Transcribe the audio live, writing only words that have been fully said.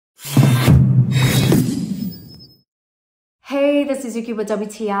Hey, this is Yuki with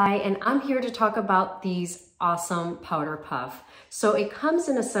WTI, and I'm here to talk about these awesome powder puff. So it comes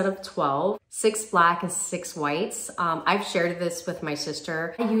in a set of 12, 6 black and 6 whites. I've shared this with my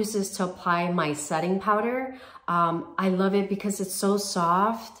sister. I use this to apply my setting powder. I love it because it's so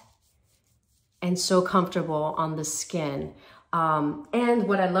soft and so comfortable on the skin. And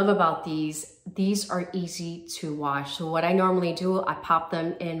what I love about these are easy to wash. So what I normally do, I pop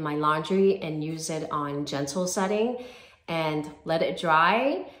them in my laundry and use it on gentle setting and let it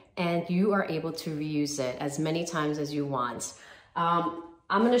dry, and you are able to reuse it as many times as you want. I'm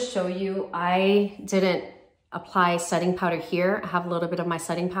gonna show you, I didn't apply setting powder here. I have a little bit of my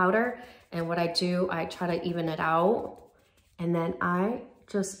setting powder, and what I do, I try to even it out, and then I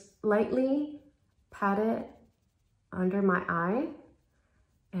just lightly pat it under my eye,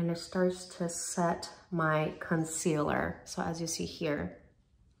 and it starts to set my concealer. So as you see here,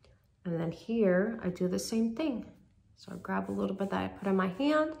 and then here, I do the same thing. So I grab a little bit that I put in my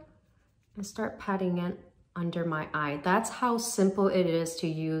hand and start patting it under my eye. That's how simple it is to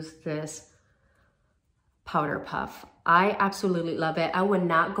use this powder puff. I absolutely love it. I would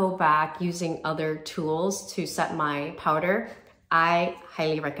not go back using other tools to set my powder. I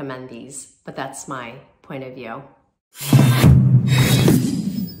highly recommend these, but that's my point of view.